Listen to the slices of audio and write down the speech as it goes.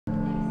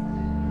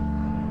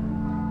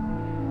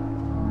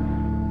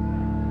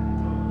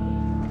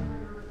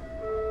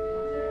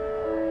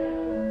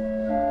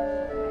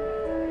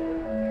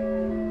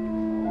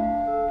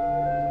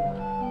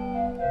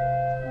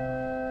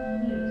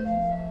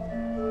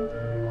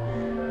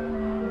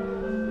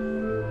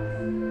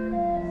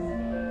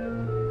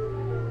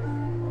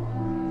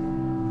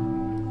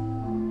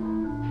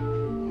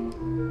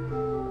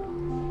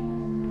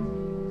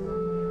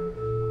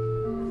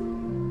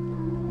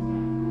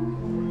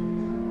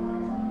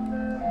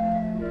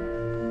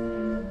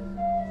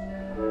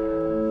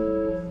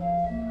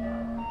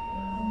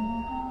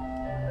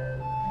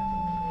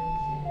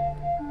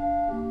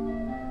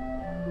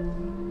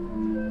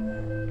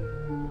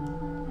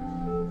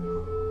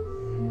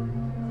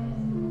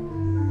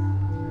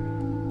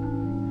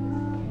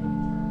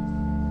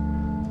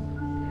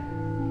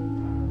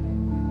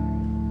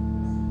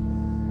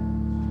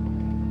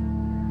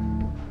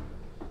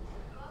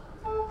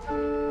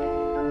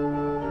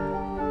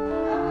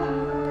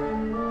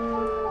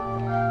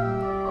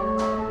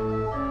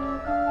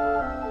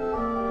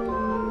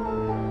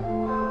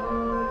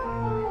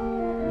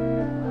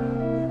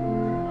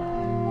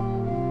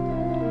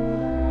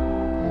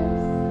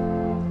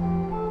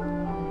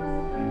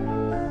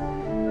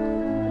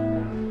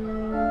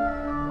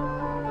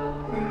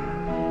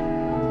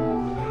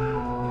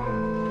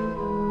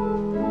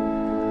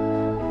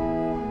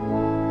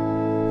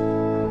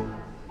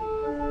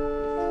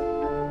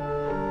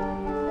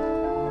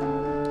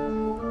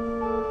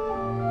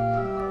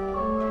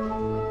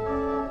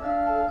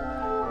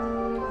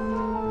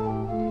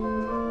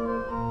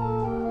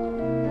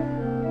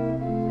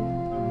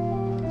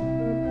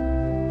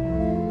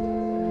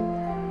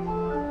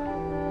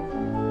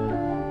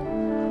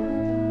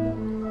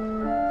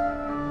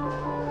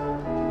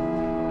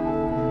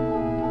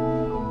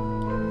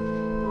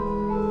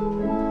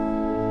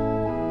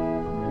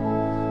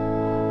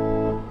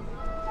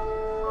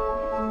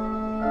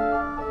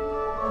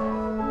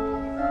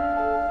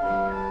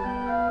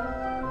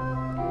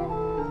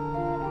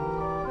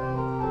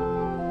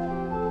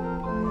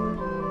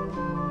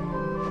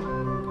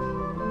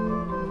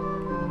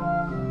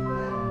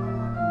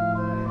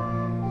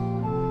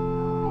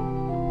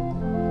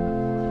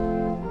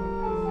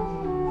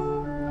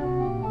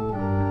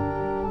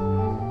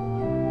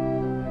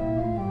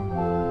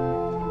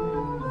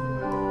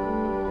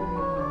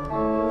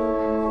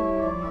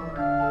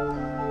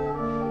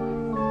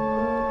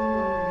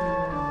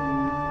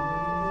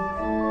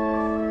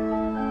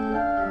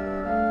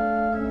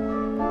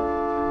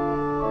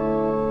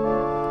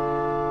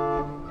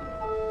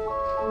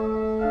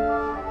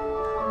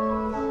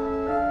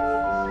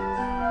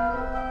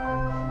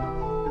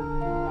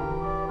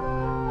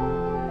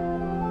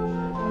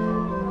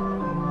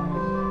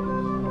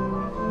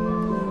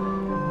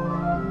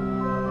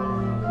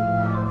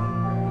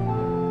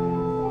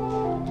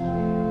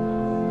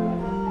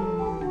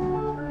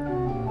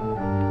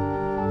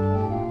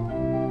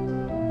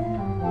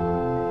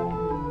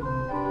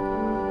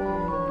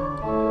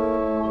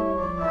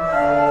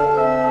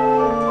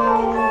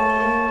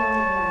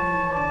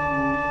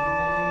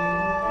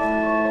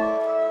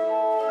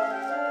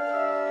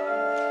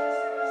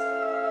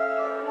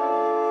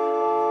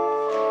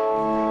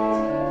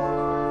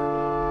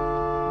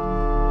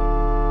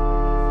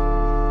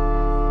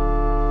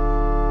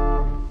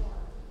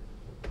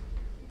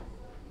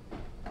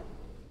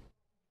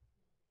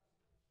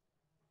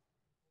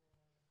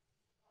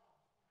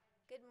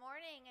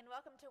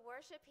Welcome to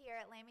worship here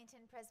at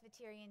Lamington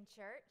Presbyterian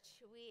Church.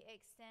 We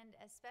extend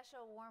a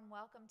special warm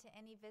welcome to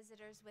any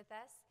visitors with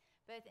us,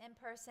 both in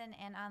person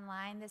and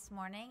online this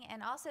morning,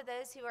 and also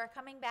those who are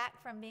coming back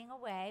from being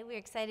away. We're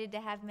excited to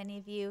have many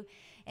of you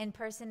in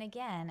person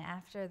again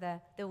after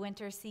the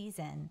winter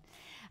season.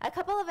 A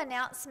couple of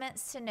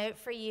announcements to note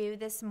for you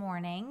this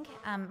morning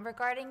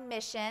regarding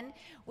mission.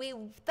 We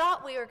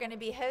thought we were going to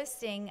be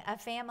hosting a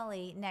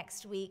family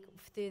next week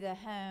through the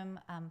home,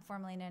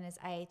 formerly known as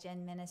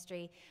IHN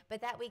Ministry,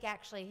 but that week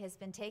actually has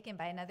been taken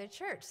by another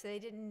church, so they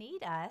didn't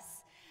need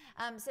us.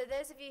 So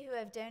those of you who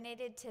have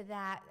donated to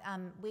that,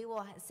 we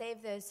will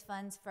save those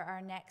funds for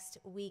our next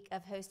week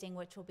of hosting,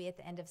 which will be at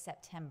the end of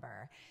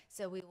September.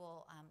 So we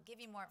will give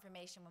you more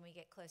information when we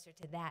get closer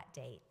to that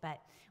date. But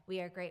we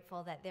are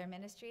grateful that their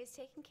ministry is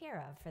taken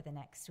care of for the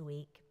next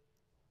week.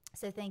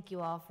 So thank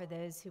you all for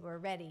those who are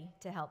ready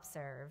to help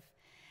serve.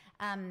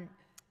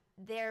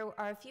 There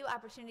are a few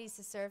opportunities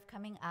to serve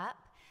coming up.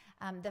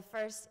 The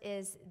first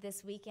is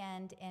this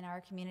weekend in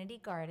our community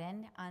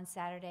garden. On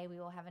Saturday, we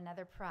will have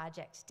another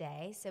project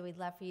day, so we'd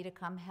love for you to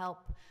come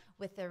help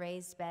with the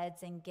raised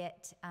beds and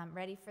get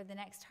ready for the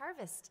next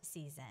harvest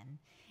season.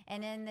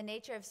 And in the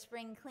nature of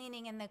spring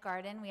cleaning in the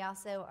garden, we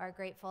also are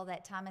grateful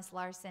that Thomas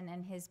Larson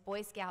and his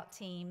Boy Scout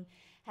team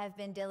have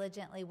been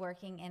diligently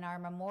working in our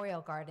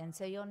memorial garden.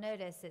 So you'll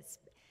notice it's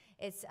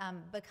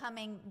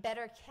becoming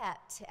better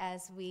kept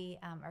as we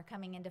are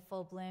coming into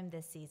full bloom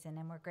this season,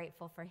 and we're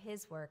grateful for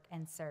his work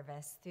and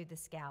service through the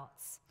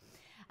Scouts.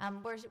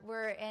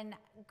 We're in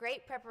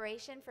great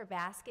preparation for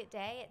Basket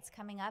Day. It's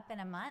coming up in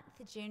a month,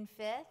 June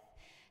 5th.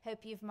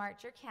 Hope you've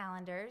marked your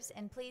calendars,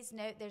 and please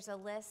note there's a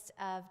list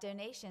of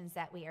donations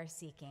that we are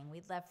seeking.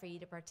 We'd love for you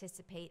to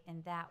participate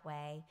in that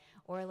way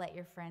or let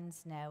your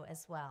friends know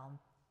as well.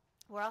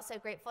 We're also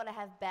grateful to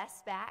have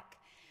Bess back,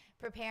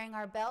 preparing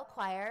our bell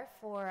choir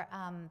for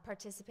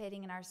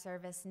participating in our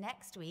service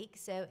next week.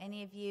 So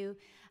any of you,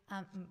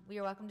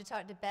 you're welcome to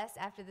talk to Bess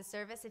after the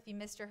service if you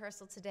missed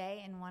rehearsal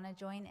today and want to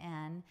join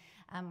in.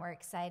 We're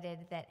excited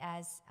that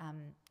as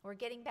we're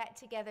getting back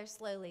together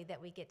slowly that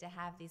we get to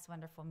have these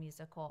wonderful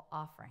musical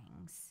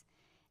offerings.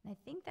 And I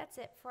think that's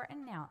it for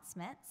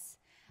announcements.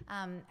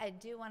 I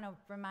do want to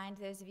remind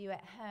those of you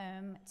at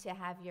home to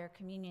have your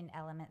communion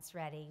elements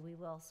ready. We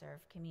will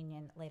serve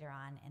communion later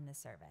on in the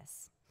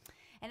service.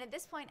 And at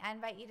this point, I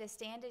invite you to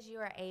stand as you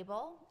are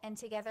able, and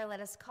together let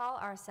us call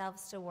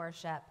ourselves to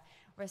worship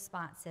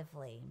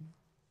responsively.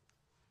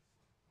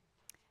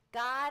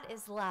 God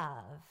is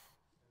love,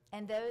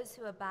 and those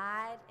who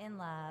abide in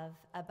love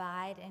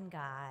abide in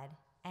God,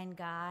 and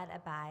God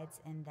abides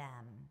in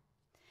them.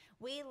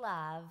 We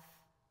love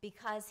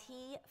because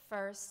he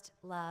first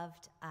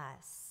loved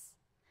us.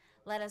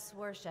 Let us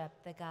worship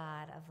the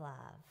God of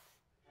love.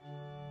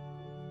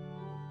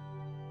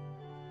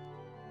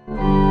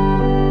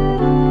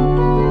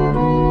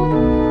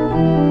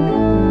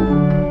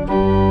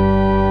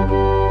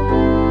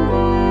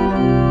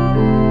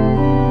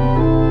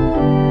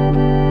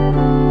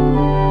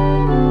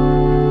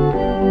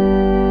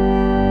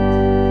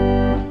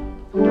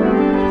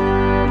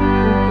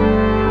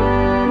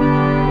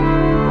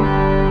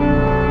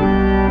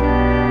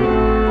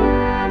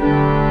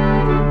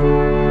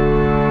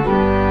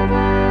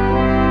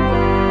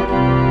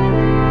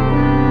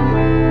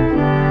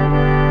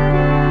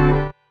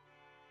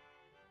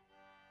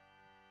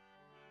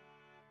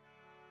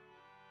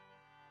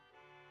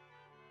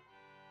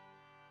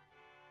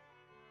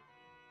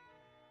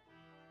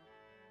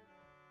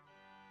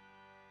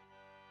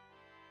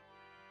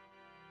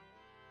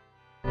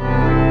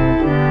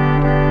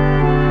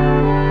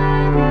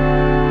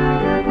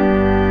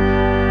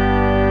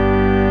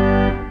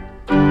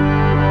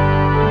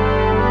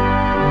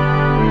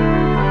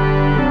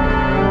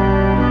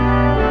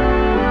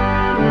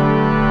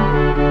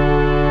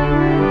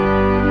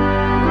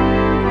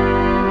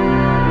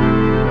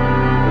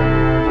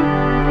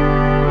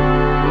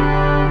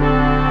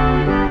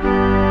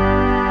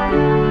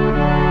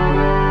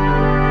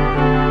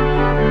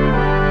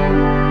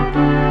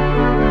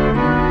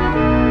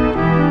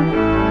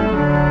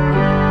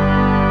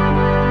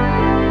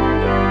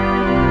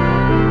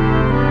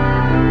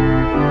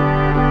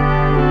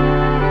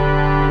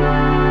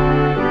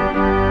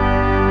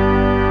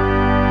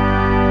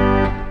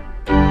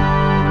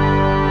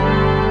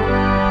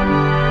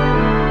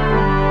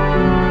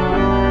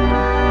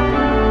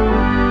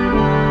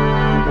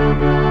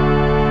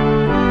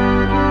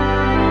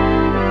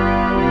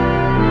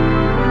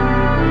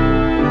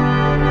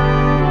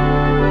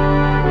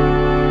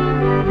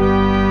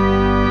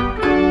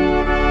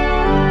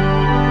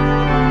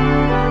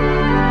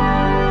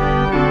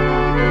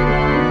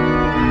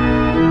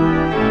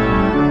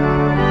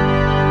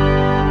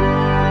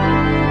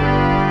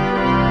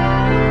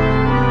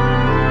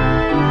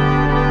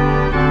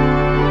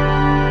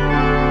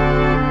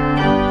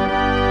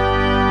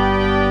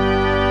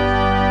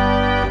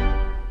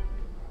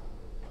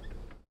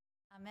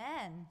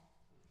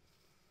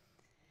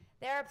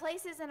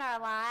 Places in our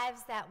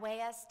lives that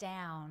weigh us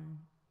down.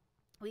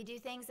 We do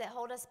things that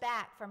hold us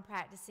back from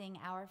practicing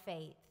our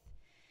faith.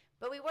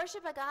 But we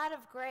worship a God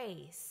of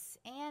grace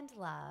and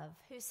love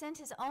who sent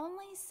his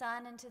only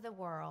Son into the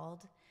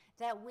world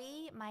that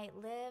we might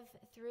live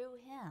through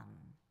him.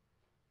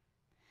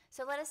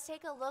 So let us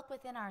take a look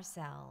within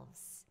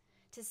ourselves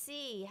to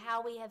see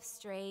how we have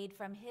strayed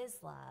from his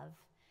love,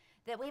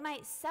 that we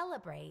might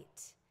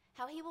celebrate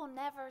how he will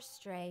never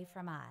stray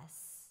from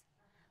us.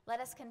 Let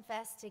us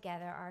confess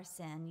together our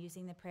sin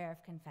using the prayer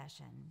of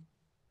confession.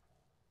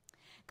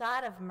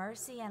 God of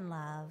mercy and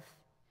love,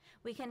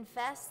 we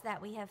confess that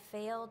we have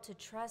failed to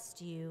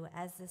trust you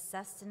as the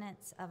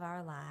sustenance of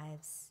our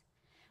lives.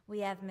 We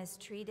have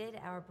mistreated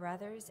our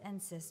brothers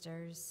and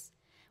sisters.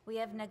 We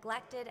have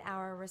neglected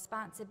our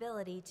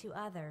responsibility to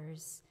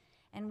others,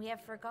 and we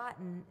have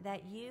forgotten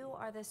that you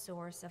are the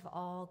source of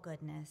all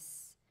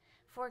goodness.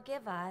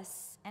 Forgive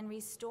us and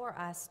restore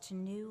us to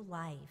new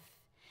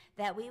life,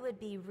 that we would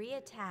be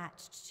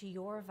reattached to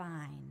your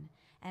vine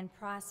and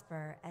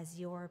prosper as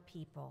your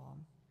people.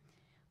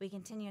 We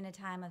continue in a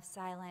time of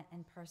silent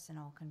and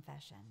personal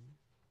confession.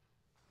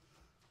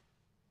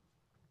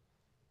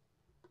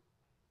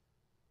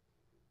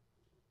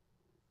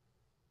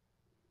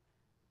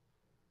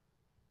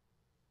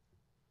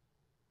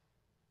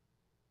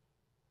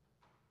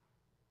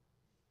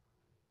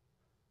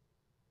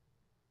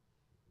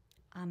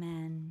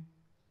 Amen.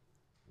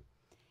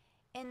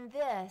 And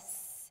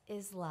this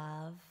is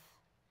love,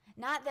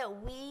 not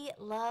that we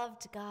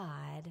loved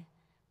God,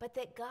 but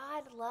that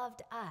God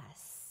loved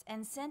us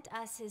and sent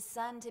us his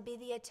Son to be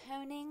the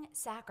atoning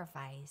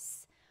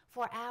sacrifice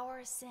for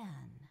our sin.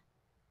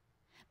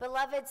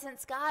 Beloved,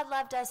 since God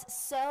loved us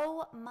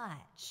so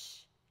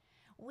much,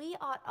 we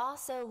ought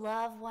also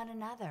love one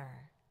another.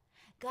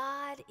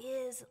 God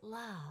is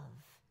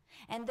love,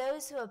 and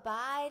those who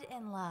abide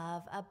in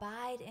love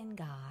abide in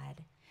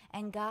God,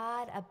 and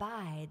God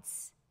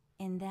abides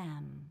in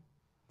them.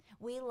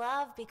 We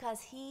love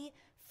because he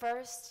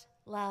first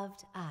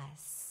loved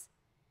us.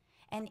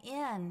 And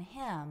in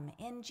him,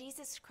 in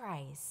Jesus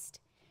Christ,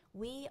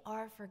 we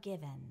are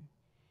forgiven.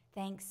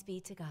 Thanks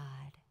be to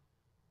God.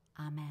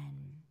 Amen.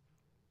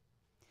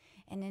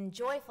 And in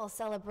joyful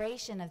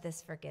celebration of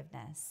this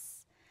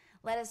forgiveness,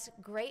 let us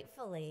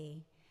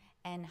gratefully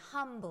and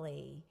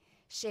humbly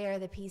share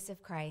the peace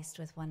of Christ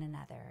with one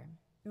another.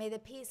 May the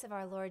peace of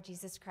our Lord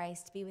Jesus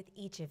Christ be with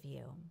each of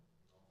you.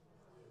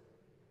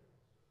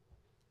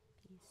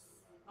 Peace.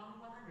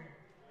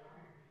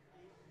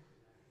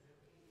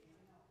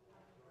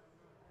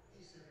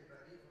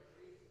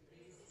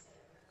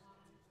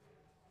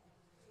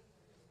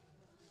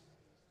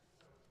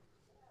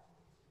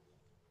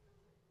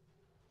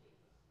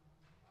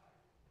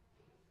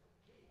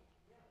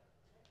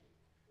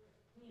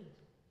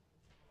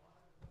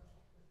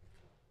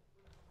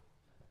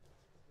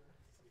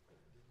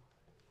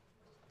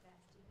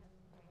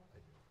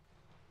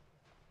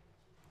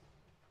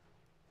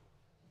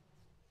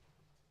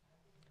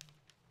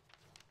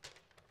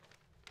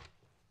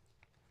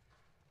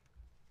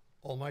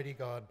 Almighty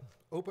God,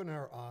 open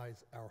our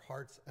eyes, our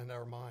hearts, and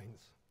our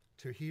minds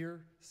to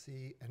hear,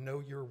 see, and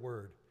know your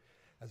word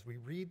as we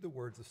read the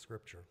words of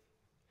Scripture.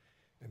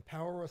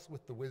 Empower us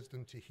with the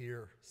wisdom to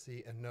hear,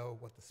 see, and know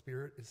what the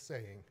Spirit is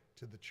saying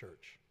to the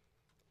church.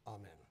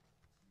 Amen.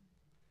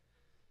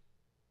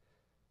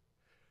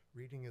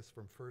 Reading is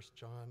from 1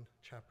 John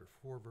chapter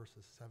 4,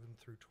 verses 7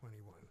 through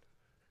 21.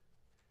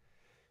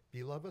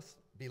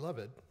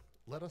 Beloved,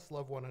 let us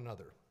love one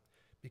another,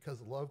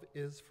 because love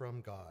is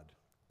from God.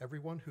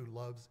 Everyone who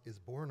loves is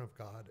born of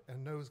God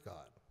and knows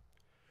God.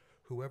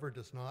 Whoever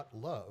does not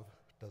love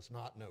does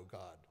not know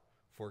God,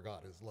 for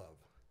God is love.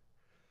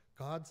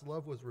 God's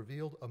love was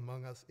revealed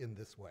among us in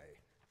this way.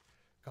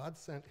 God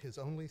sent his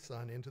only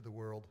Son into the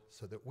world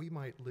so that we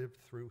might live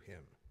through him.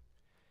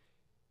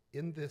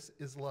 In this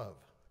is love,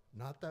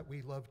 not that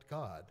we loved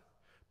God,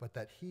 but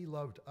that he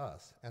loved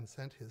us and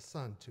sent his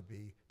Son to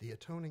be the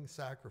atoning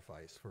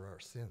sacrifice for our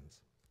sins.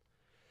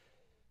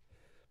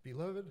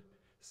 Beloved,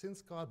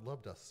 since God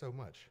loved us so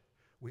much,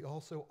 we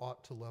also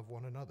ought to love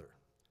one another.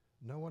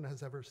 No one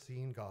has ever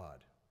seen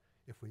God.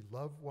 If we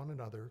love one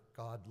another,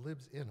 God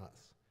lives in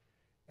us,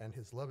 and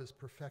his love is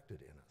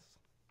perfected in us.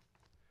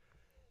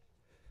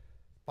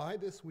 By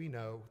this we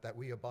know that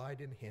we abide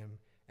in him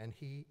and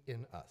he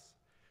in us,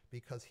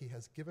 because he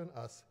has given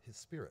us his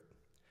Spirit.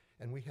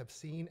 And we have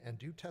seen and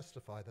do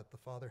testify that the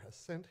Father has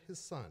sent his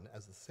Son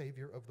as the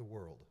Savior of the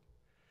world.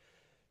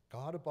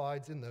 God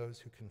abides in those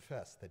who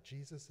confess that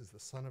Jesus is the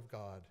Son of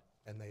God,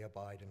 and they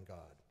abide in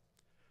God.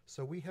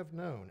 So we have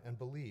known and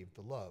believed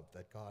the love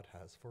that God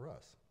has for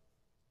us.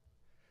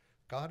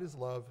 God is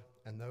love,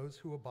 and those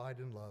who abide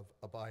in love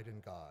abide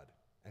in God,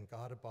 and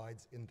God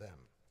abides in them.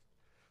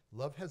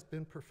 Love has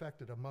been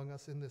perfected among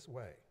us in this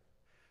way,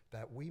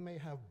 that we may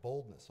have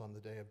boldness on the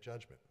day of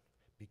judgment,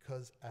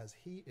 because as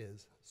he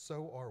is,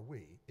 so are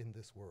we in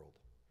this world.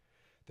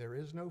 There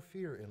is no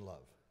fear in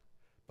love,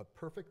 but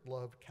perfect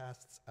love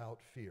casts out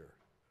fear,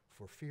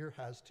 for fear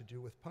has to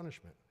do with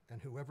punishment,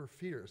 and whoever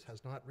fears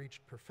has not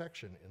reached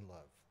perfection in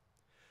love.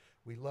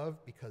 We love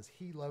because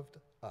he loved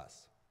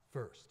us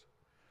first.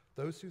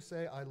 Those who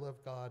say, I love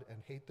God, and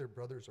hate their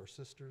brothers or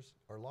sisters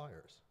are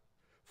liars.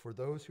 For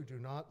those who do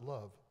not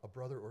love a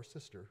brother or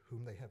sister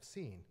whom they have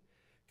seen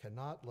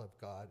cannot love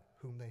God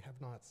whom they have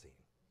not seen.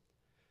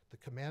 The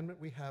commandment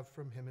we have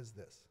from him is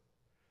this: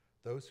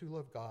 those who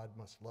love God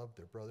must love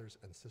their brothers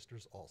and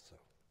sisters also.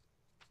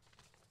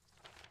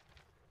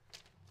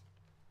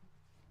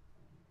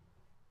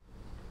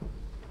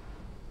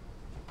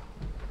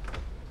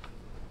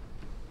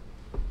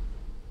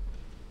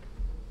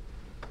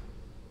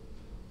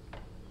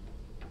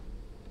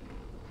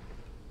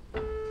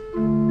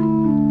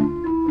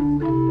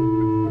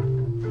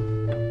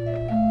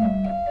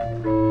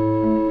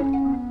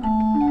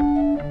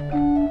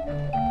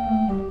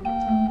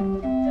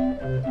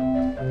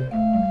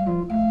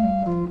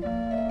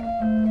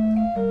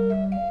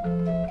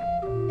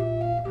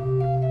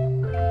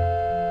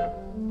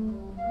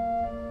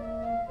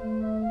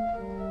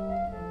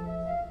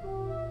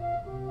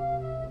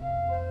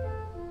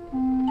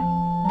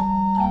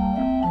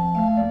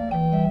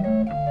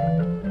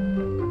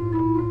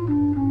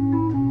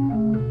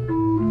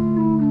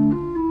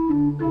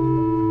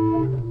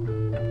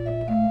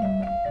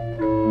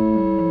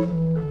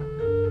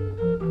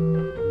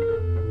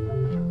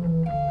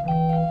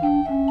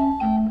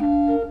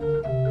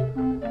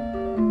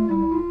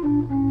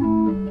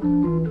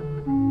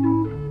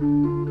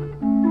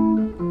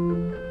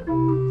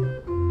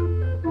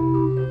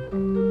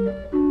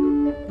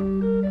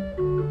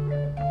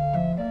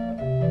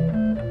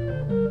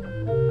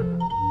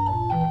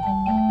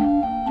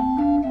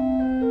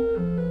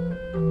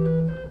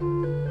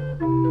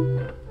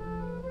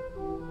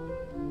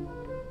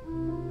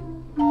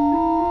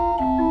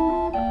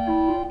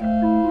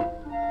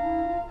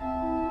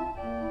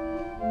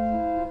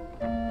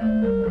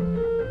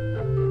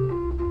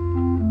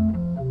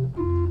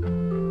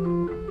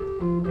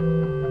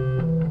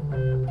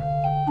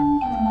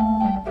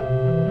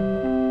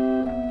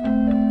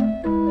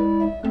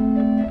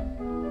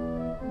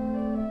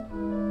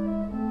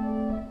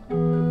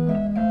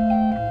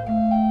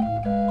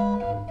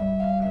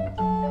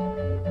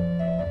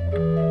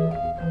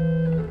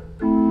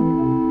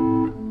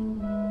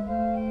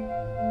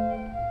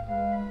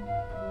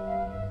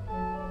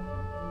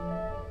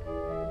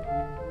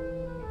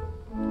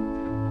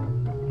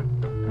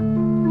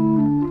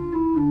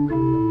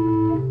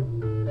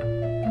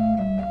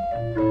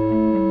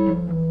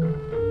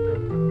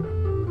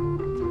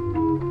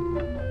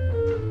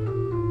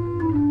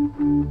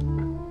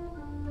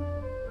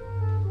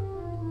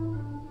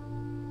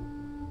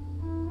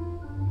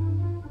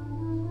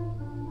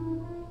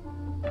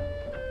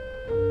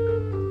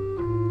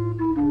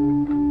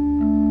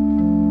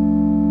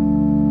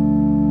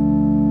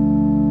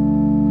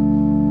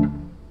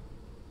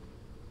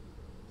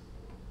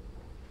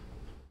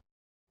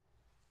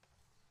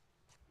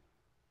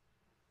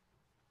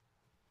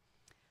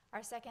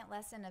 Our second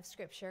lesson of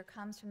Scripture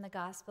comes from the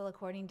Gospel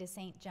according to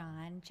St.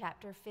 John,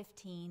 chapter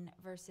 15,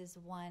 verses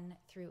 1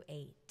 through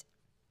 8.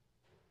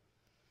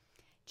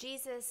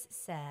 Jesus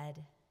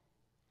said,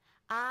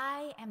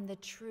 "I am the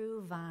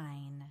true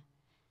vine,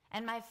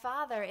 and my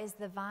Father is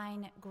the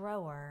vine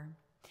grower.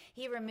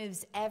 He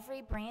removes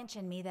every branch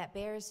in me that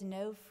bears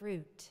no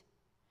fruit.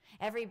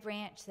 Every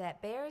branch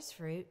that bears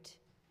fruit,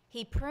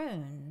 he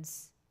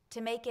prunes to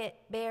make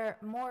it bear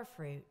more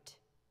fruit.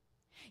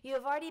 You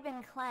have already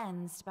been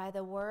cleansed by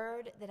the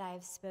word that I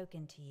have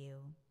spoken to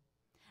you.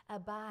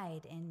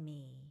 Abide in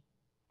me,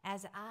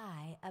 as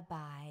I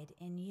abide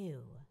in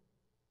you.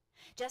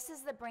 Just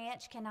as the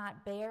branch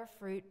cannot bear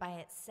fruit by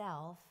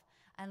itself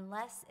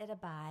unless it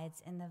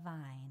abides in the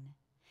vine,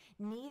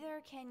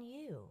 neither can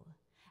you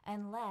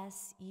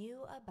unless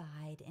you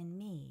abide in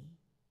me.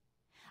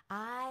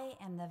 I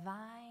am the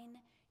vine,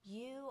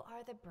 you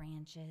are the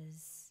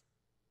branches.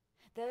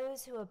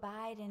 Those who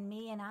abide in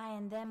me and I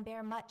in them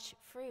bear much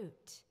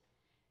fruit,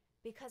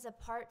 because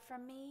apart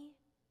from me,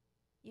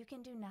 you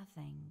can do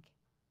nothing.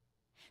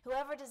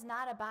 Whoever does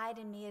not abide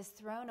in me is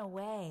thrown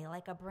away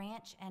like a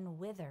branch and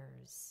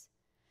withers.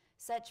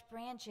 Such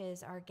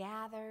branches are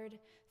gathered,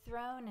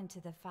 thrown into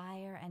the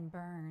fire, and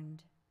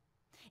burned.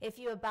 If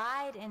you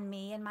abide in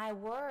me and my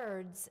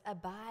words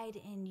abide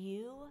in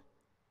you,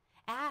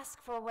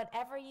 ask for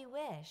whatever you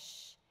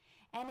wish,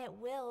 and it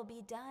will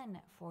be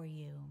done for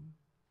you.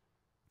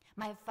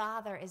 My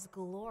Father is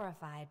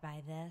glorified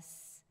by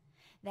this,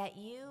 that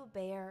you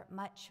bear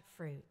much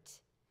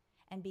fruit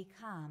and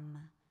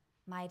become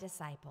my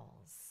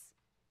disciples."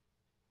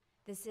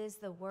 This is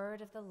the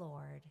word of the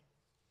Lord.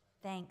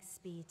 Thanks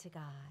be to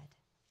God.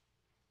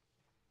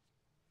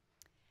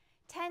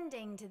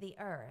 Tending to the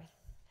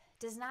earth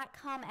does not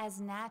come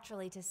as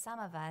naturally to some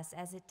of us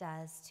as it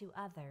does to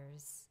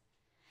others.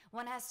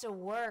 One has to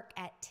work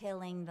at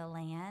tilling the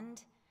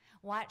land,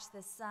 watch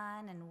the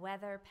sun and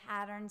weather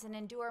patterns, and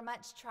endure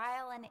much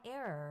trial and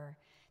error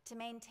to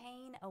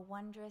maintain a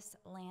wondrous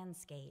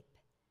landscape.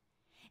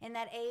 In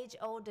that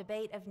age-old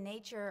debate of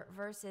nature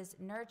versus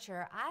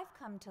nurture, I've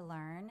come to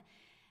learn,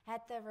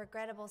 at the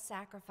regrettable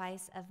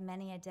sacrifice of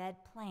many a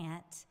dead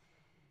plant,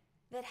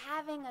 that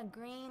having a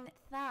green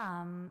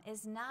thumb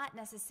is not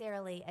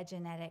necessarily a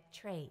genetic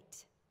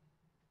trait.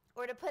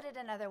 Or to put it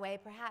another way,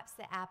 perhaps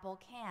the apple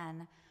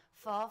can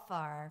fall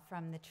far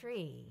from the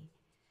tree.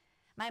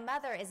 My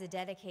mother is a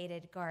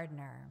dedicated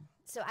gardener,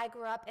 so I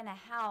grew up in a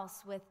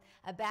house with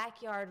a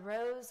backyard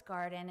rose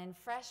garden and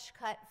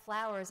fresh-cut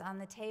flowers on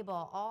the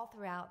table all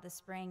throughout the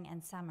spring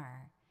and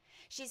summer.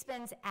 She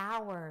spends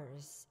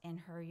hours in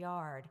her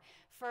yard,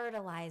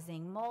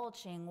 fertilizing,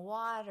 mulching,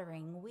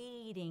 watering,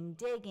 weeding,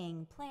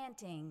 digging,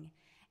 planting,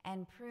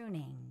 and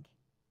pruning.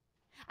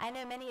 I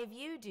know many of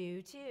you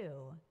do too.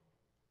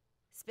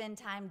 Spend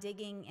time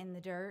digging in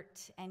the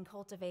dirt and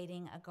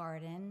cultivating a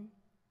garden.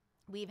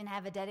 We even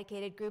have a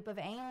dedicated group of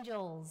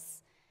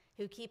angels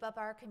who keep up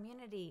our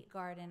community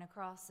garden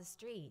across the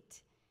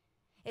street.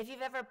 If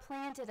you've ever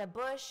planted a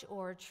bush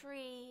or a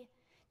tree,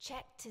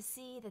 check to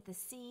see that the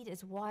seed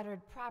is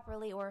watered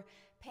properly or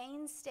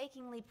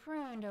painstakingly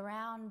pruned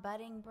around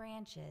budding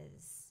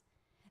branches.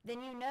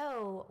 Then you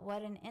know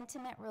what an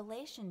intimate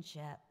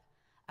relationship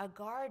a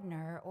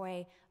gardener or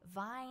a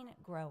vine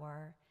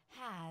grower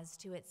has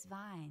to its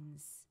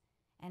vines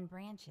and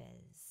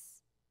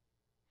branches.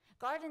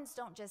 Gardens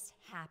don't just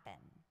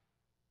happen.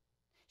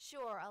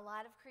 Sure, a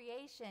lot of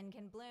creation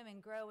can bloom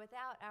and grow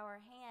without our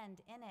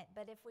hand in it,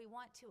 but if we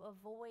want to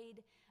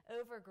avoid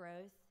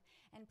overgrowth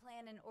and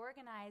plan an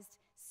organized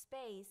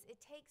space, it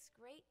takes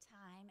great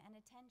time and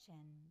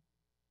attention.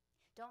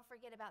 Don't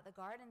forget about the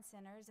garden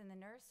centers and the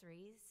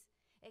nurseries.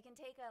 It can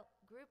take a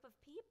group of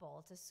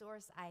people to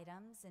source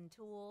items and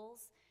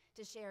tools,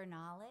 to share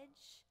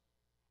knowledge,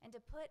 and to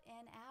put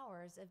in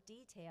hours of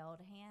detailed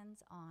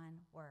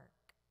hands-on work.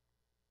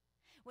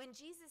 When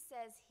Jesus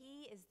says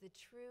he is the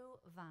true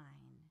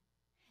vine,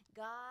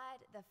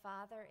 God the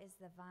Father is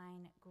the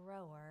vine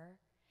grower,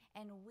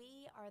 and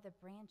we are the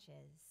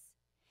branches,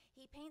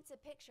 he paints a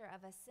picture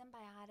of a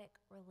symbiotic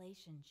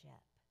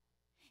relationship.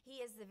 He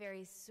is the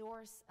very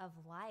source of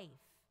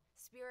life,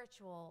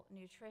 spiritual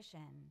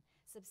nutrition,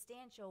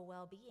 substantial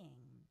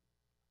well-being.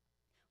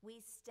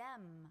 We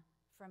stem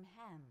from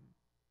him.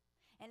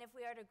 And if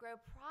we are to grow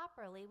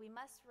properly, we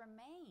must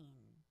remain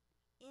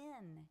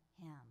in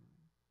him.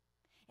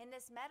 In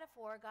this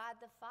metaphor,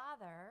 God the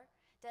Father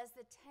does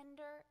the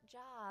tender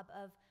job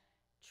of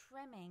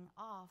trimming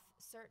off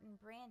certain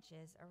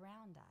branches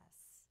around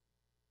us.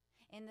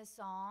 In the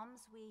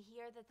Psalms, we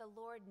hear that the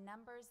Lord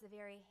numbers the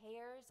very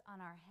hairs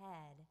on our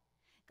head.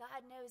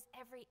 God knows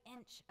every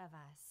inch of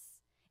us,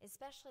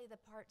 especially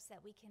the parts that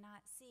we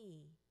cannot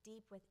see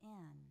deep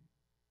within.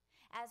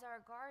 As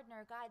our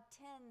gardener, God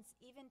tends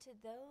even to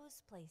those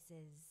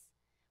places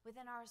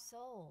within our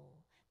soul,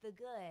 the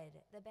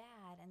good, the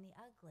bad, and the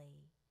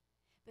ugly.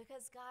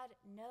 Because God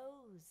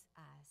knows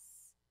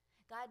us.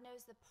 God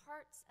knows the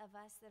parts of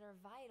us that are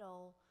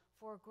vital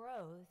for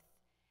growth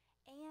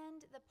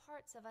and the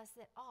parts of us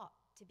that ought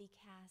to be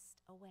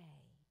cast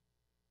away.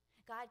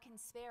 God can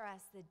spare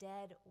us the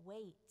dead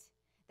weight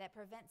that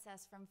prevents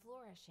us from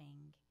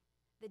flourishing,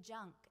 the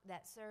junk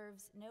that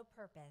serves no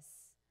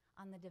purpose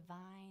on the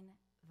divine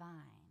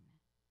vine.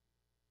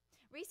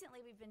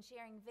 Recently, we've been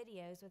sharing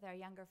videos with our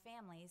younger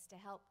families to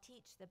help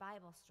teach the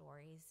Bible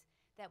stories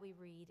that we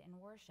read in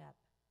worship.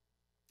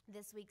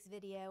 This week's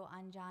video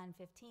on John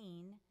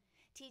 15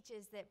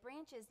 teaches that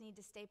branches need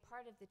to stay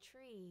part of the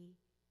tree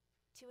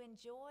to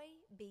enjoy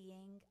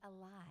being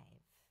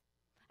alive.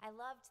 I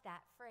loved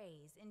that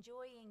phrase.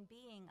 Enjoying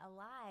being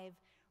alive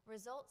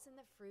results in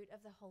the fruit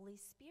of the Holy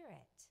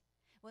Spirit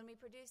when we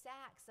produce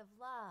acts of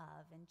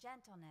love and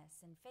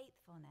gentleness and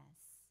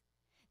faithfulness.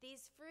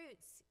 These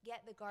fruits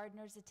get the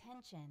gardener's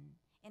attention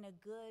in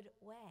a good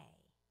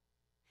way.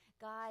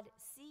 God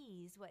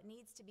sees what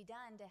needs to be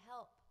done to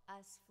help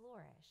us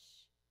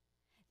flourish.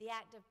 The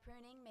act of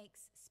pruning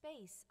makes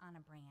space on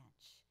a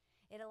branch.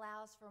 It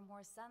allows for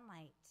more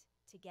sunlight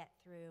to get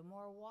through,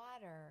 more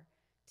water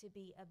to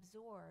be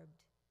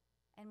absorbed,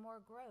 and more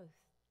growth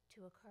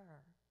to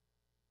occur.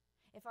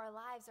 If our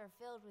lives are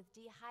filled with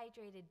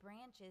dehydrated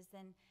branches,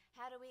 then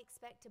how do we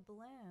expect to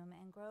bloom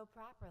and grow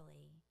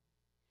properly?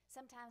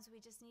 Sometimes we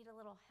just need a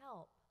little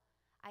help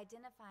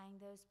identifying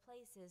those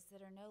places that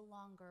are no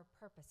longer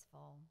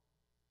purposeful.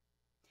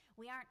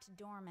 We aren't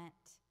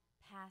dormant,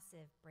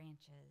 passive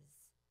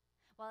branches.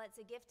 While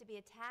it's a gift to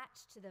be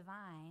attached to the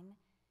vine,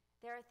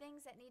 there are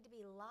things that need to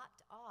be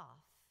lopped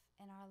off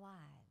in our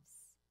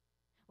lives.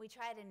 We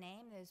try to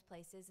name those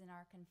places in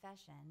our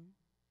confession.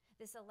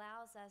 This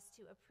allows us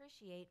to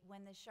appreciate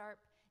when the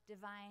sharp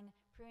divine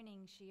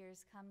pruning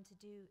shears come to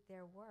do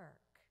their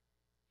work.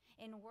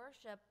 In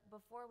worship,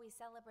 before we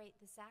celebrate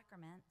the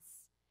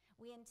sacraments,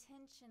 we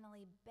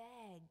intentionally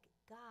beg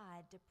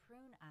God to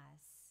prune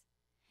us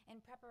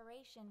in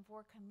preparation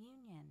for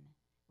communion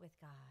with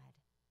God.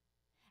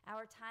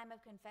 Our time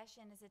of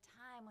confession is a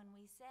time when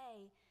we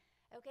say,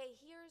 okay,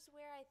 here's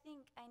where I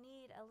think I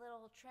need a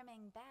little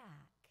trimming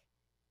back.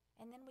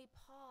 And then we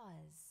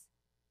pause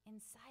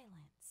in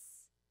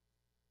silence,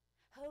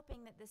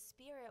 hoping that the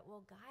Spirit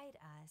will guide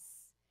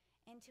us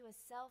into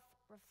a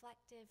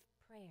self-reflective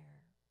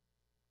prayer.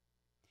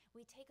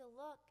 We take a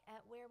look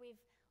at where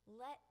we've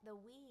let the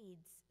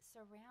weeds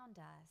surround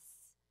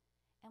us,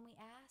 and we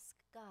ask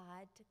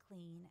God to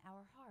clean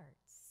our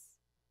hearts.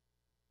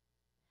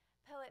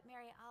 Poet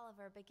Mary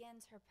Oliver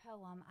begins her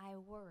poem, I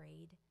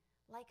Worried,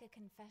 like a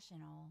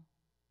confessional.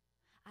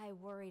 I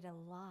worried a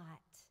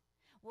lot.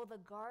 Will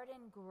the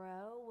garden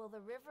grow? Will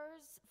the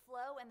rivers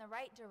flow in the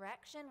right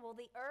direction? Will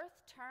the earth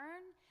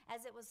turn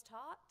as it was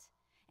taught?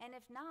 And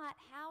if not,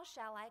 how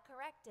shall I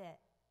correct it?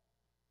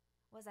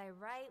 Was I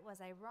right? Was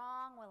I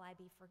wrong? Will I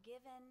be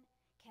forgiven?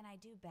 Can I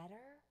do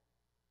better?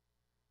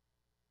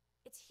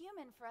 It's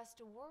human for us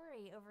to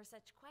worry over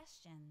such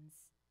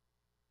questions.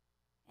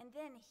 And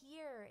then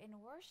here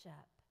in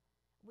worship,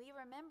 we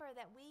remember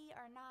that we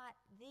are not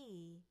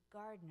the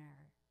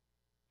gardener.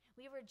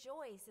 We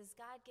rejoice as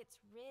God gets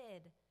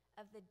rid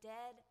of the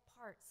dead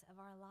parts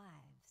of our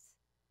lives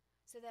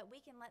so that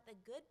we can let the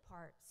good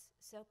parts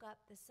soak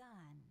up the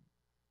sun.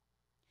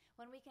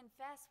 When we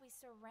confess, we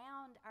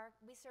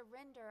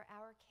surrender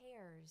our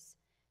cares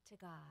to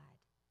God,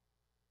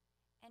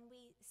 and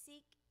we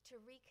seek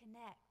to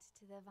reconnect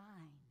to the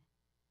vine.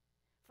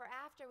 For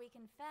after we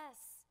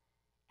confess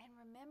and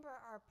remember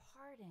our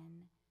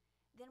pardon,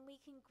 then we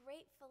can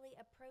gratefully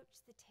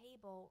approach the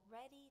table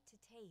ready to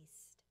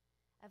taste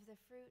of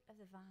the fruit of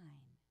the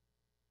vine.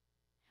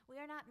 We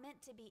are not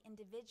meant to be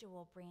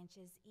individual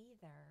branches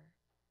either.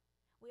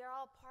 We are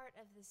all part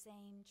of the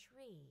same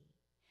tree,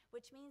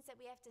 which means that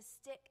we have to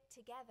stick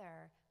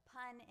together,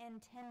 pun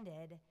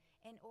intended,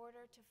 in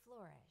order to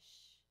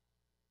flourish.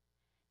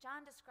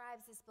 John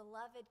describes this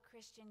beloved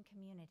Christian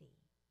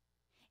community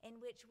in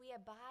which we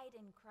abide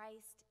in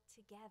Christ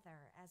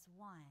together as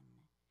one.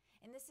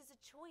 And this is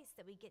a choice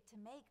that we get to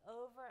make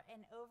over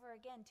and over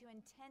again, to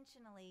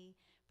intentionally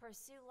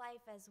pursue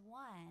life as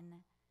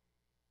one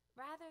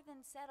rather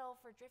than settle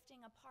for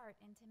drifting apart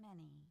into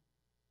many.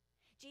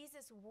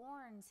 Jesus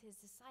warns his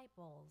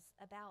disciples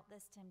about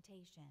this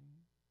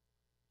temptation.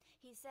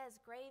 He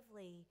says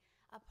gravely,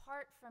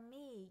 apart from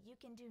me, you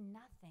can do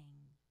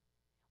nothing.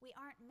 We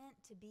aren't meant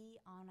to be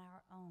on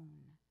our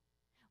own.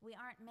 We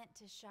aren't meant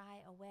to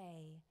shy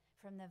away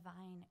from the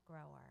vine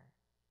grower.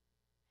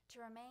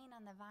 To remain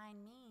on the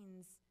vine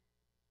means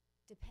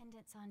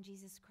dependence on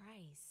Jesus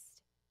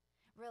Christ,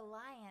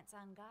 reliance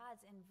on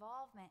God's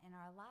involvement in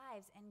our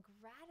lives, and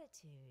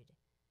gratitude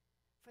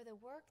for the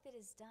work that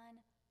is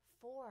done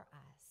for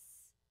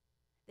us,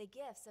 the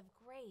gifts of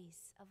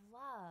grace, of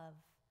love,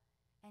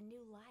 and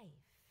new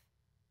life.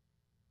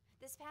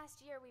 This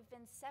past year, we've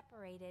been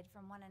separated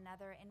from one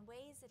another in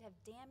ways that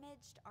have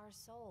damaged our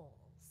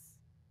souls.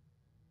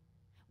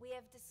 We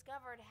have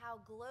discovered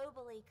how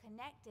globally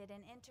connected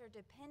and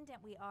interdependent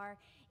we are,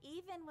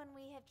 even when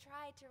we have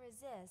tried to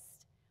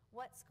resist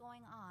what's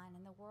going on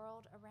in the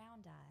world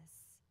around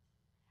us.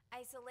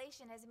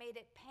 Isolation has made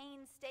it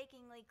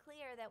painstakingly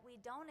clear that we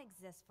don't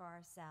exist for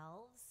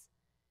ourselves,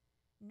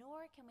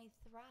 nor can we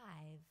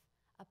thrive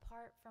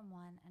apart from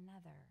one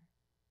another.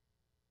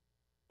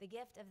 The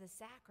gift of the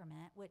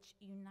sacrament, which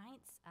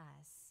unites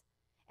us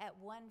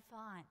at one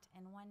font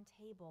and one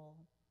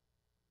table,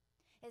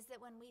 is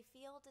that when we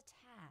feel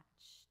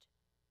detached,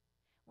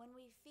 when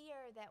we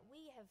fear that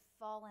we have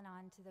fallen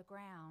onto the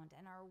ground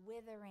and are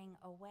withering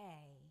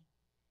away,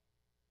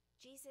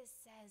 Jesus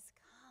says,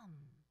 come.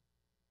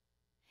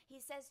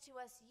 He says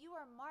to us, you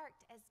are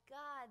marked as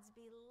God's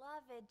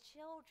beloved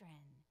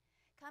children.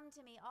 Come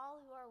to me,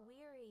 all who are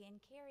weary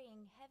and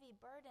carrying heavy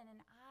burden,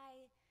 and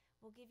I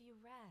will give you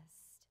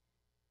rest.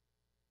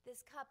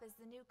 This cup is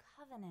the new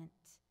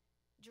covenant.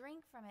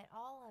 Drink from it,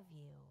 all of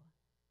you.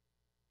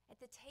 At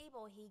the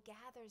table, he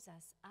gathers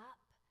us up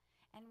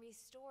and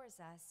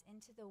restores us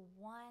into the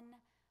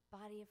one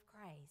body of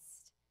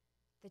Christ,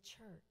 the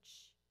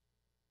church.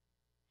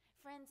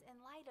 Friends, in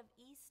light of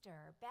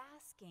Easter,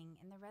 basking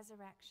in the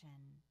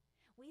resurrection,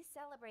 we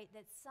celebrate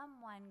that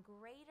someone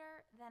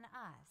greater than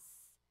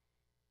us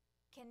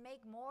can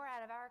make more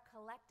out of our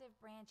collective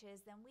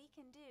branches than we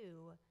can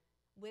do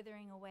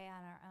withering away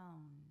on our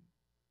own.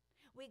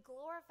 We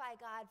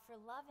glorify God for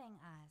loving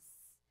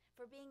us,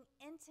 for being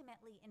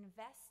intimately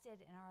invested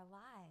in our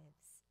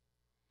lives,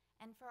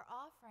 and for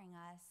offering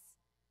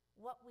us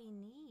what we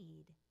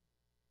need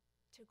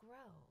to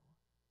grow.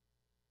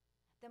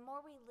 The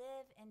more we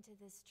live into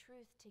this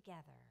truth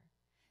together,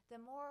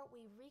 the more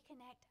we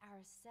reconnect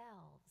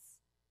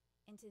ourselves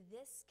into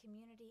this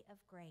community of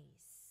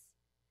grace,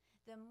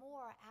 the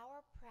more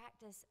our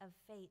practice of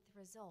faith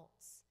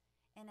results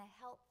in a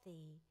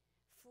healthy,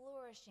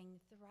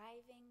 flourishing,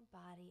 thriving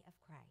body of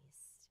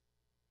Christ.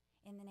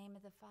 In the name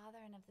of the Father,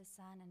 and of the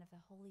Son, and of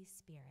the Holy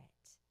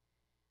Spirit.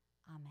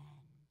 Amen.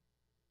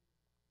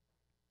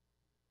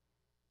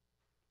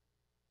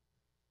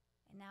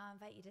 And now I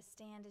invite you to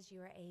stand as you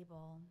are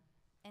able,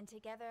 and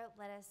together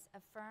let us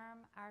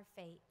affirm our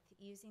faith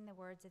using the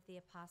words of the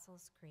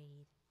Apostles'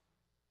 Creed.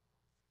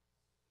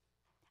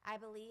 I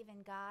believe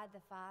in God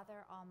the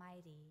Father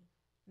Almighty,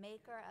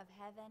 maker of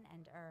heaven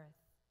and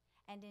earth,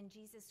 and in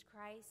Jesus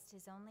Christ,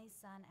 his only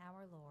Son,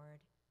 our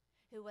Lord,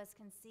 who was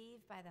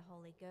conceived by the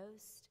Holy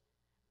Ghost,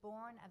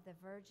 born of the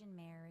Virgin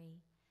Mary,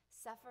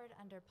 suffered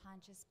under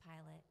Pontius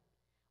Pilate,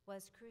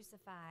 was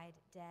crucified,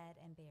 dead,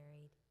 and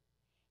buried.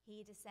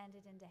 He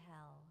descended into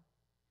hell.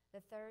 The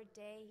third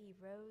day he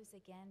rose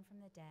again from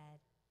the dead.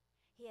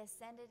 He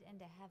ascended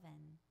into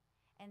heaven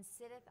and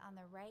sitteth on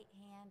the right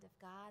hand of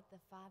God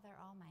the Father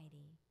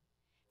Almighty.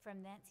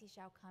 From thence he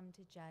shall come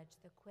to judge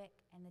the quick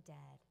and the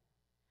dead.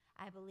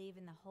 I believe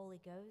in the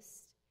Holy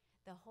Ghost,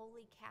 the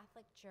holy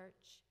Catholic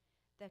Church,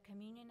 the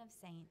communion of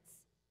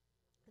saints,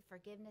 the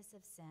forgiveness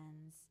of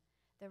sins,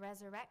 the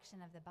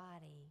resurrection of the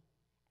body,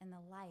 and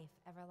the life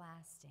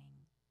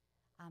everlasting.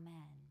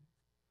 Amen.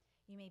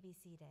 You may be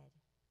seated.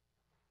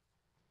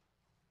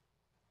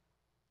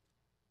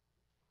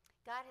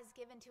 God has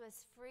given to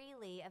us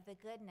freely of the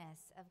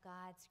goodness of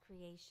God's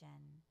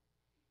creation.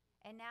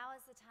 And now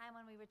is the time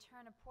when we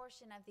return a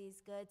portion of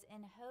these goods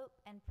in hope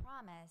and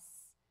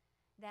promise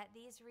that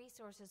these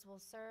resources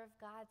will serve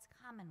God's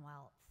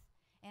commonwealth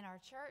in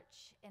our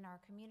church, in our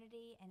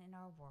community, and in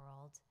our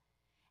world.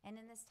 And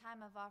in this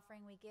time of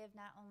offering, we give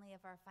not only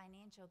of our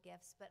financial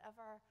gifts, but of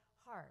our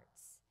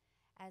hearts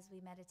as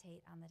we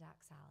meditate on the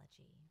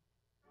doxology.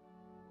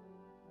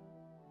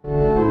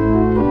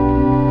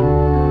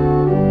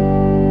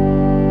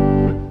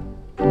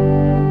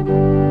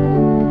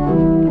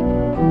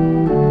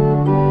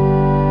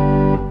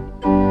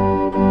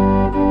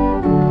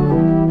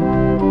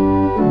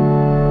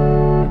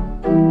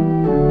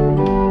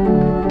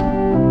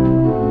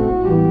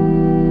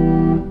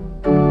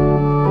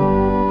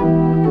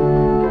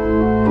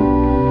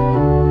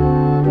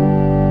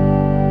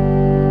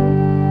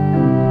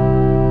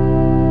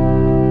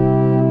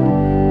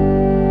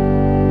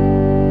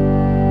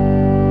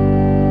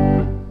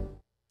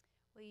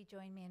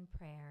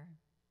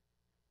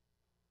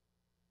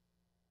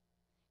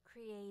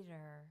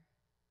 Creator,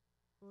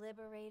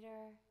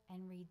 Liberator,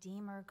 and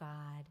Redeemer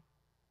God,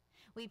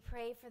 we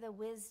pray for the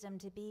wisdom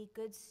to be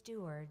good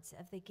stewards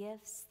of the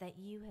gifts that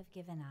you have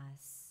given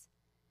us.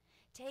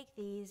 Take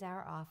these,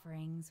 our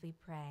offerings, we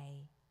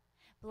pray.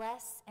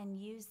 Bless and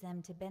use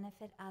them to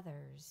benefit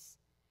others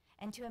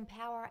and to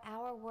empower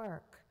our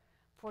work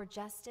for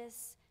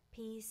justice,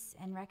 peace,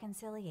 and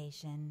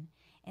reconciliation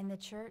in the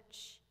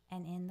church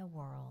and in the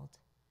world.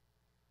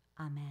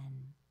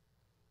 Amen.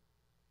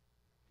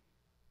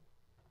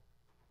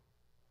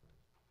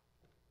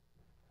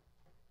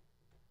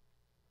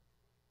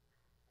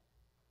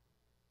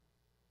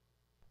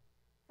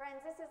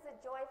 Friends, this is a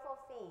joyful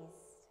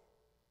feast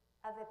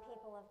of the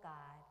people of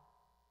God.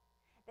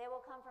 They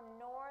will come from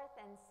north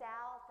and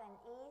south and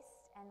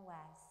east and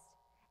west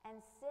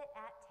and sit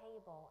at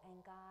table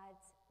in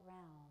God's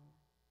realm.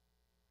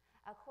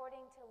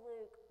 According to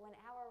Luke, when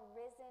our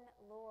risen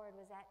Lord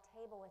was at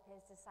table with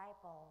his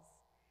disciples,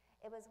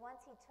 it was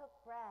once he took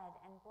bread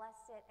and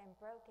blessed it and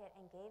broke it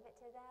and gave it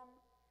to them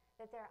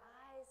that their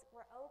eyes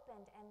were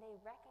opened and they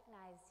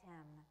recognized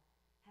him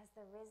as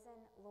the risen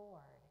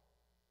Lord.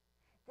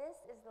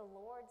 This is the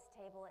Lord's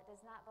table. It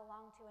does not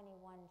belong to any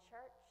one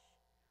church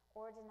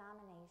or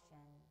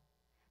denomination,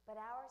 but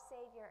our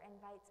Savior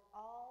invites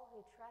all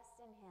who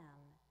trust in him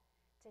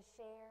to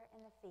share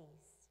in the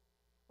feast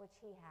which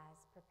he has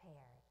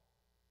prepared.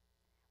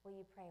 Will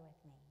you pray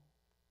with me?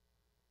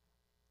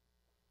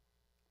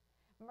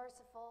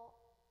 Merciful,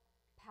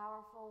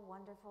 powerful,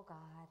 wonderful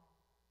God,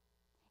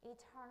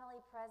 eternally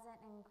present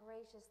and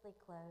graciously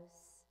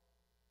close,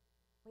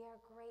 we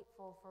are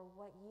grateful for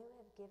what you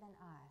have given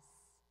us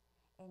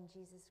in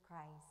Jesus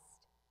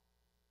Christ,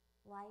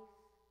 life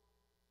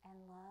and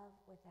love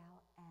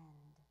without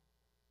end.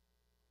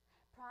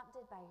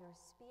 Prompted by your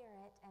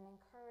Spirit and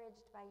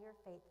encouraged by your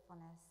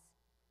faithfulness,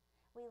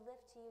 we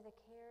lift to you the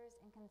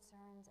cares and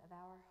concerns of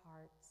our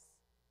hearts,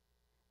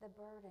 the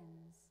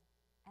burdens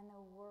and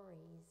the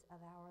worries of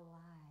our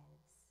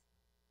lives.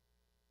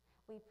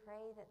 We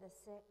pray that the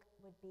sick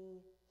would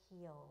be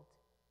healed,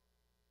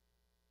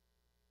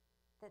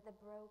 that the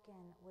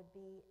broken would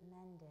be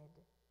mended,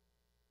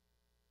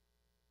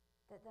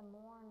 that the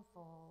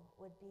mournful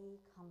would be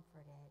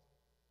comforted.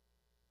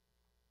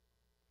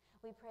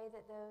 We pray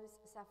that those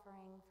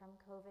suffering from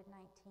COVID-19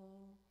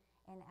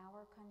 in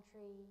our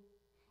country,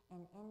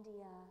 in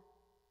India,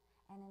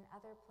 and in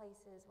other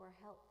places where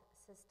health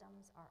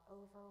systems are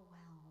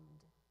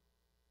overwhelmed,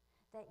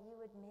 that you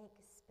would make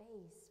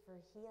space for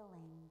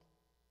healing,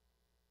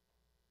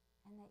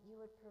 and that you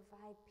would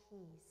provide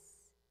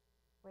peace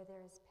where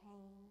there is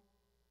pain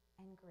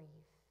and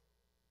grief.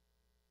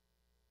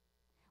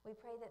 We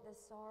pray that the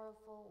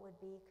sorrowful would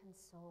be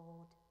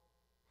consoled,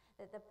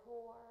 that the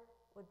poor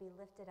would be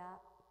lifted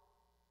up,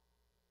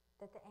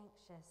 that the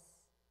anxious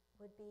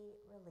would be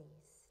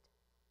released.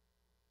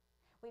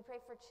 We pray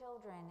for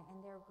children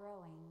in their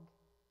growing,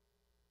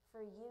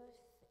 for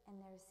youth in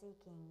their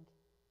seeking.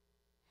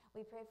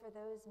 We pray for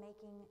those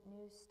making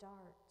new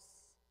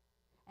starts,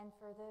 and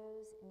for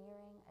those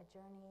nearing a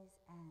journey's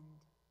end.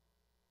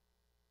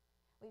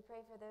 We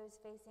pray for those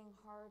facing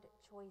hard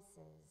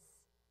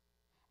choices,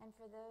 and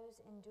for those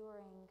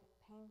enduring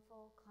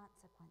painful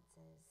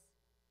consequences.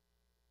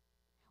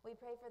 We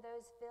pray for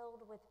those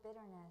filled with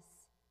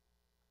bitterness,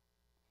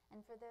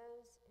 and for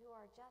those who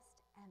are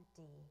just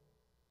empty.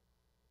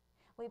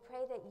 We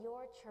pray that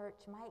your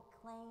church might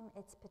claim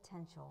its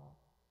potential,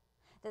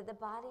 that the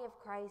body of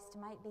Christ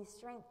might be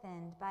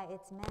strengthened by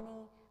its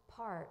many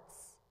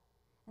parts,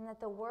 and that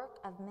the work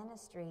of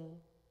ministry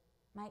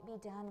might be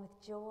done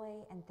with joy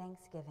and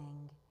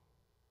thanksgiving.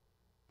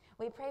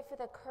 We pray for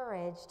the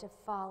courage to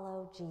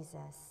follow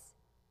Jesus,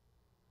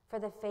 for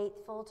the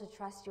faithful to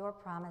trust your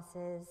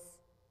promises,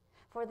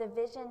 for the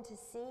vision to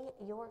see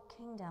your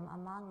kingdom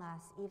among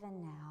us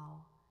even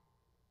now.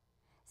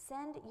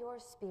 Send your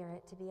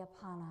Spirit to be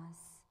upon us.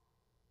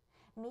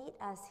 Meet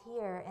us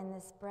here in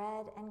this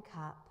bread and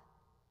cup,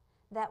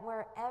 that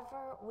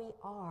wherever we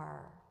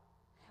are,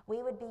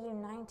 we would be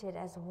united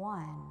as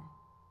one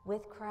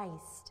with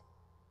Christ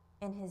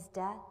in his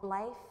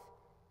life,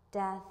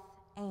 death,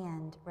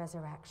 and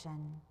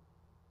resurrection.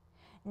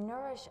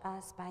 Nourish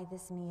us by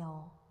this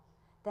meal,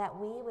 that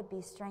we would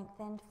be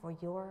strengthened for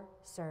your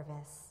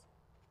service.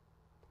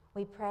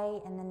 We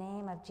pray in the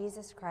name of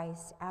Jesus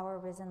Christ, our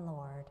risen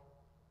Lord.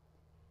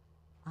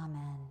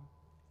 Amen.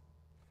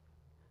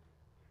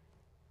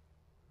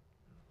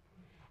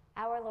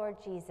 Our Lord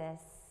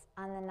Jesus,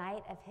 on the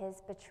night of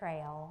his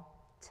betrayal,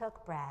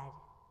 took bread,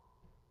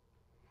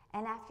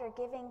 and after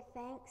giving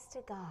thanks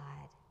to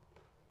God,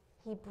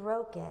 he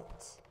broke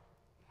it,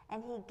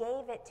 and he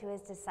gave it to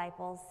his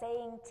disciples,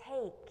 saying,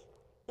 "Take,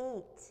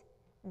 eat,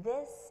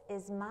 this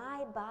is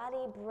my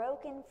body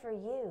broken for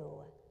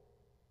you.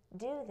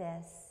 Do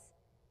this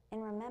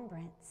in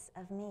remembrance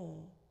of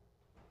me."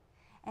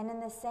 And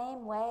in the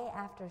same way,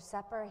 after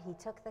supper, he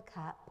took the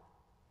cup,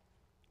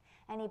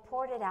 and he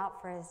poured it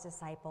out for his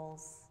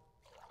disciples.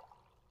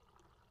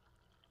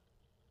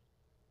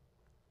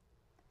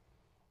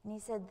 And he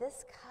said,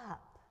 "This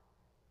cup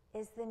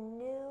is the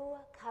new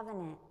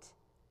covenant,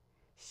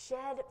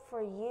 shed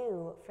for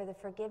you for the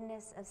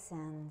forgiveness of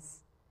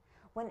sins.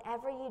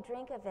 Whenever you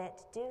drink of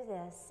it, do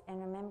this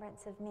in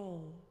remembrance of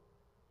me."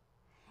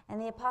 And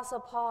the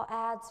Apostle Paul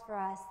adds for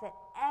us that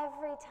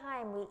every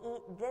time we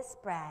eat this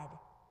bread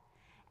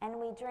and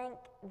we drink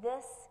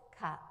this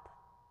cup,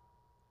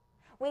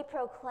 we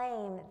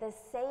proclaim the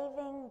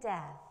saving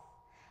death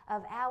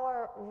of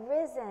our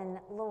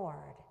risen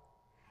Lord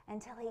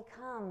until he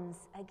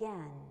comes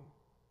again.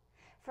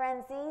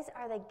 Friends, these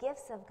are the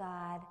gifts of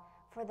God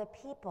for the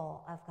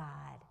people of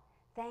God.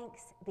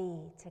 Thanks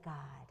be to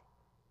God.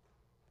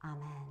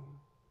 Amen.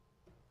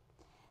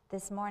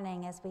 This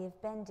morning, as we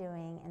have been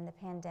doing in the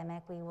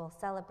pandemic, we will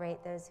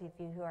celebrate, those of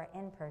you who are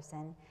in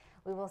person,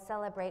 we will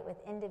celebrate with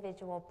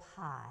individual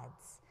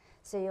pods.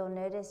 So you'll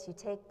notice you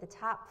take the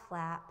top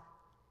flap,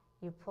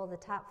 you pull the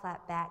top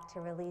flap back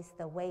to release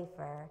the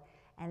wafer,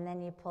 and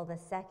then you pull the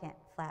second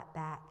flap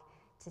back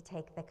to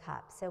take the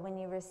cup. So when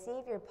you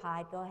receive your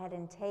pod, go ahead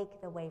and take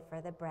the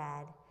wafer, the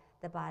bread,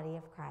 the body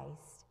of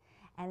Christ,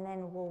 and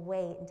then we'll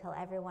wait until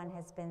everyone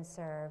has been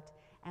served,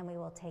 and we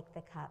will take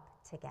the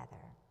cup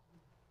together.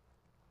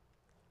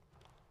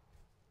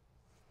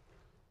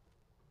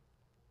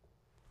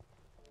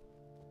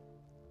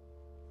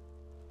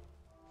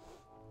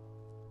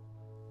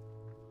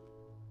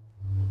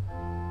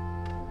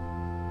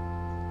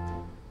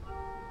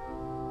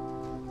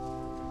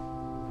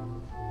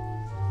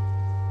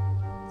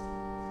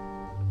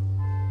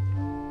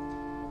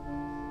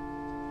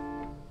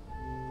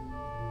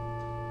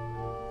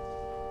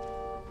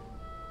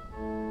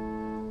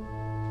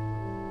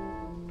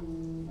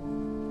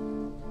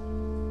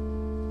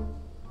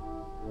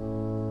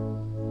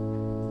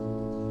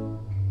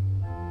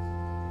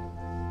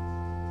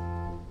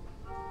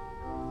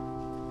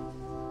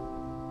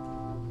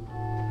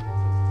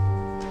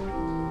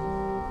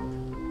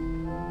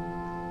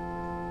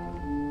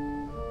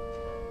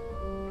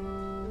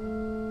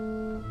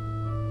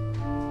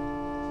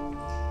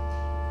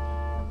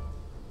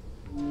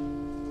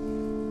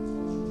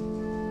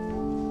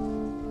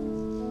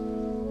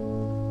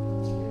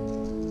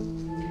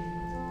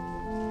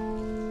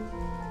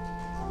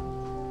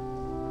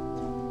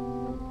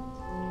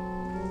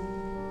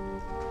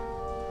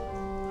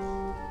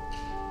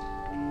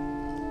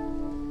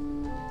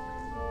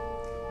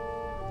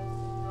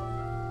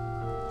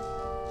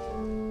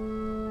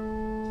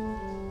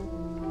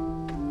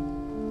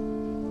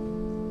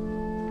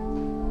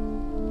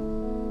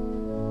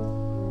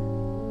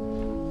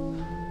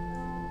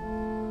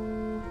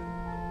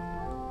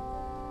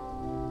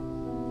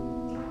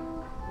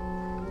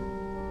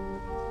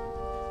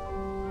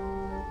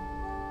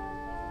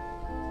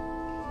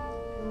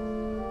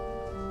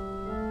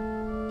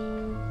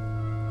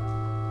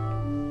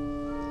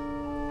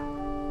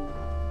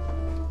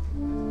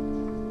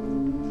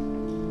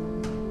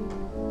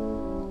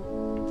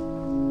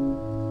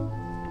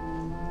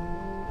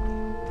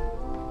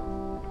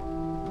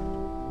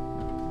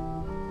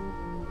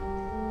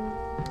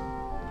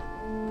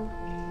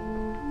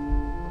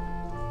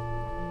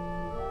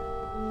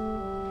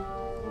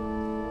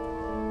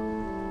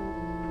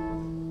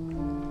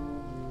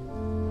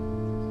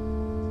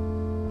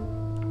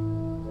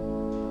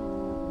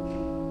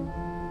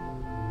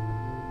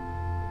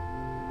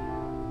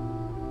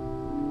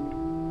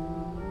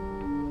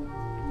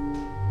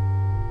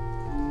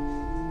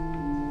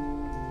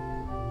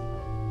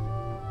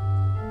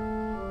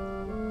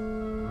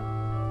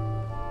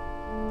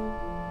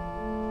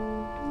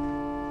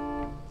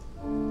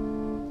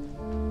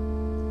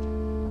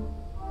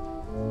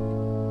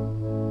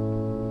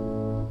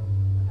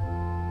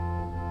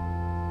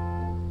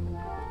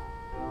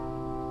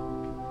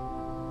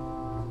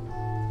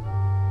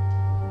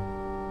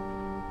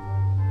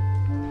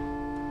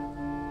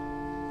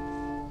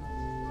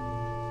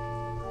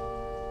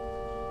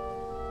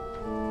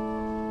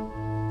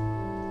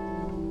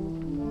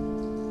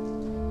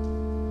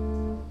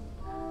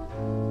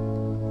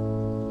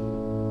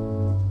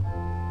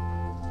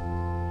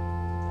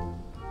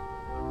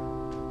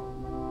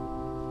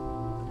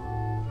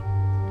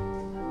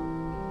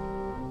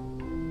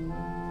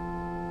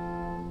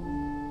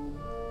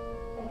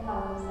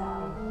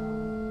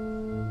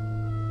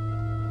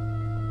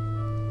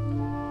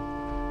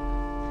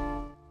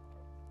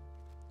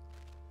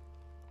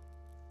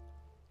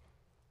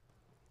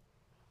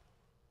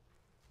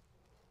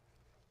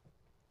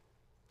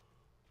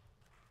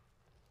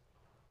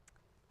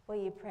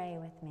 Will you pray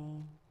with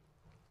me?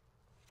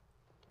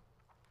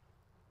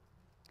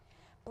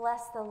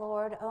 Bless the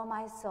Lord, O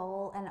my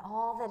soul, and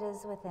all that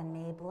is within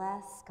me.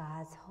 Bless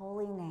God's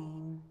holy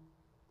name.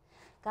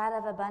 God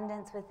of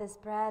abundance, with this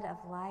bread of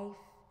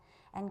life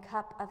and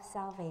cup of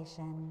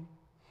salvation,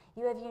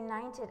 you have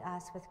united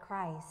us with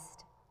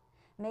Christ,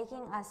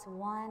 making us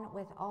one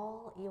with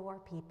all your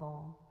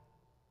people.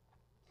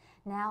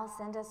 Now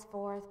send us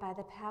forth by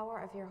the power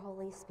of your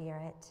Holy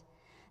Spirit,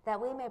 that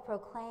we may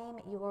proclaim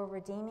your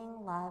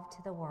redeeming love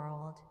to the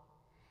world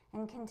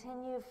and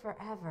continue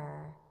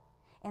forever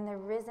in the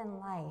risen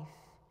life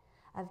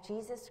of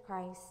Jesus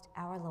Christ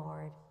our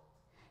Lord,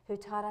 who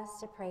taught us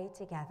to pray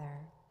together,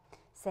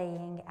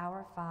 saying,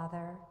 Our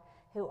Father,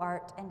 who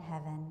art in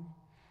heaven,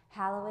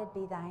 hallowed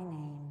be thy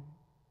name.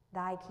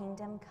 Thy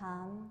kingdom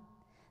come,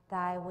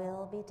 thy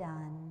will be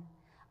done,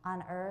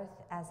 on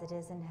earth as it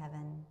is in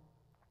heaven.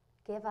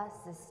 Give us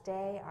this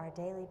day our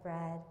daily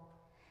bread,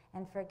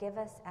 and forgive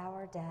us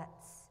our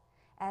debts,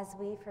 as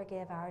we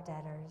forgive our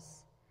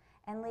debtors.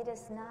 And lead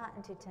us not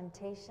into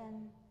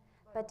temptation,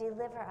 but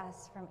deliver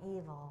us from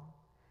evil.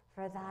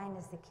 For thine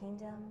is the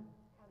kingdom,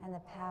 and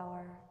the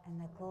power, and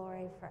the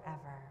glory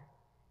forever.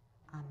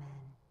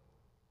 Amen.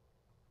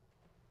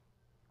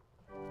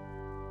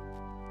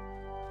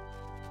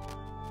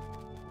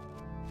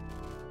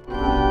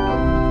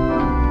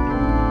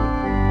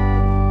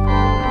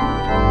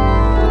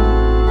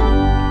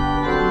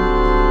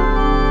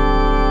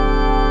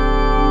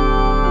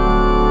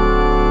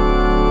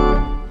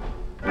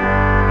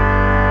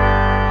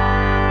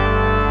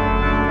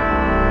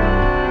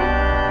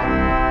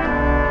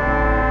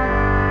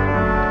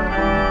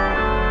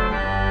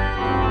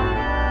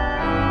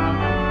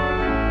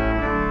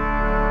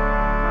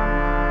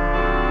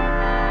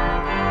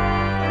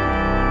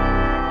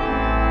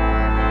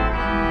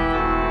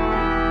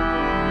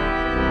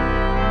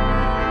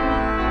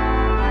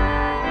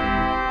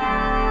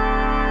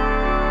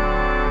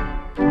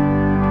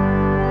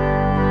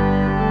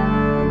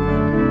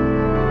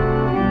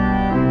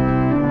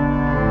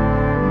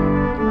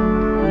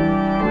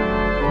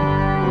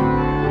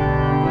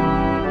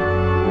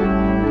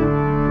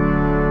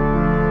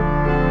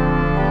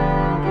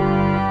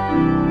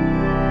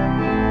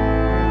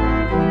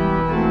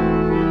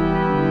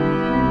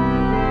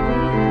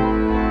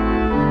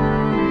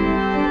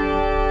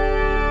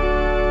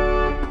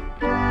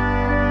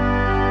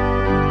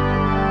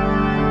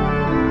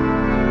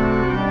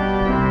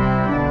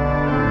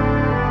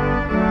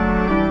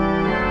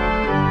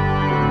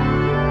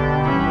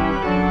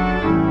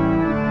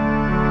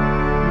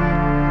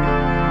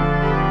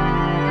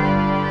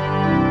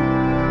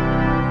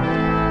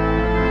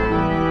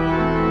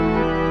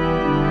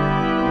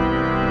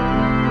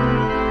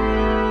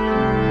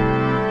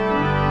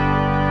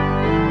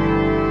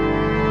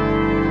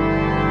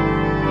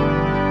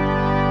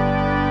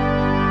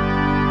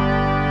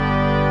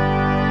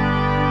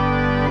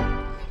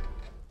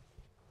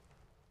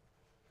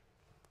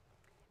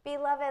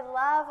 Beloved,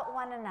 love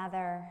one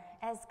another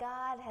as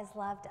God has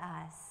loved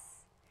us.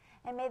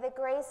 And may the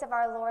grace of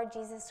our Lord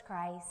Jesus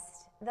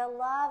Christ, the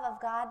love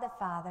of God the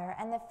Father,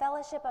 and the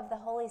fellowship of the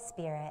Holy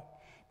Spirit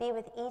be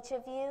with each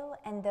of you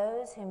and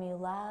those whom you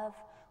love,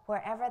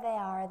 wherever they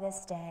are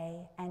this day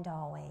and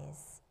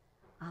always.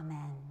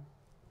 Amen.